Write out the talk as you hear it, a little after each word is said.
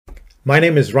My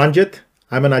name is Ranjit.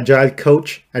 I'm an agile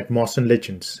coach at Mawson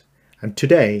Legends. And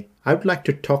today I would like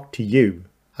to talk to you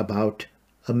about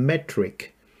a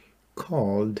metric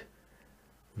called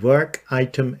work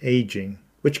item aging,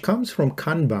 which comes from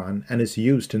Kanban and is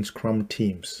used in Scrum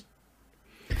teams.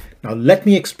 Now let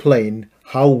me explain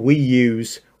how we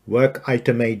use work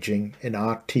item aging in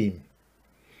our team.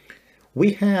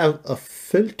 We have a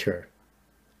filter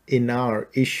in our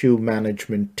issue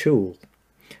management tool.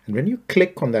 And when you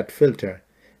click on that filter,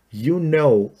 you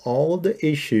know all the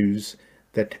issues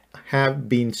that have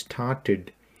been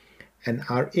started and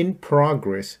are in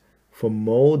progress for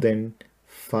more than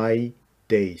 5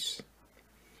 days.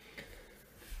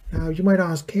 Now you might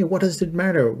ask, hey, what does it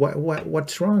matter?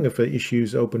 What's wrong if an issue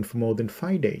is open for more than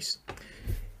 5 days?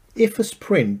 If a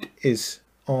sprint is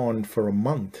on for a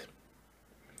month,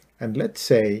 and let's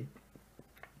say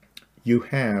you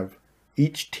have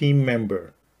each team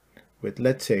member with,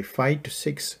 let's say, 5 to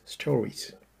 6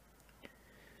 stories,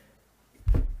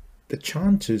 the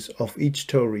chances of each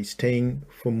story staying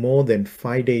for more than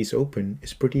 5 days open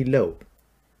is pretty low.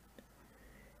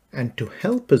 And to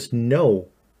help us know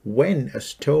when a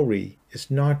story is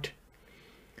not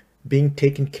being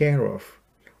taken care of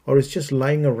or is just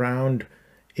lying around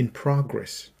in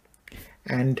progress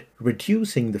and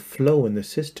reducing the flow in the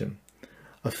system,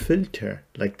 a filter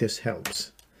like this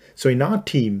helps. So in our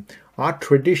team, our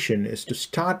tradition is to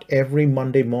start every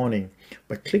Monday morning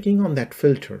by clicking on that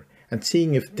filter and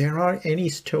seeing if there are any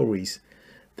stories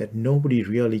that nobody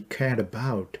really cared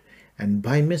about and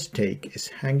by mistake is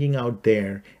hanging out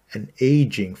there and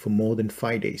aging for more than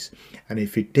 5 days. And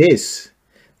if it is,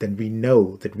 then we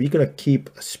know that we're going to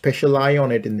keep a special eye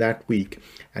on it in that week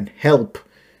and help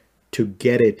to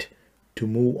get it to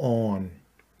move on.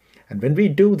 And when we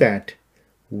do that,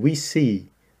 we see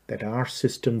that our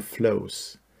system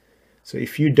flows. So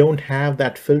if you don't have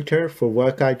that filter for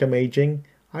work item aging,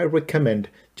 I recommend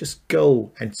just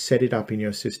go and set it up in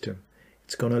your system.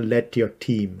 It's going to let your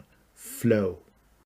team flow.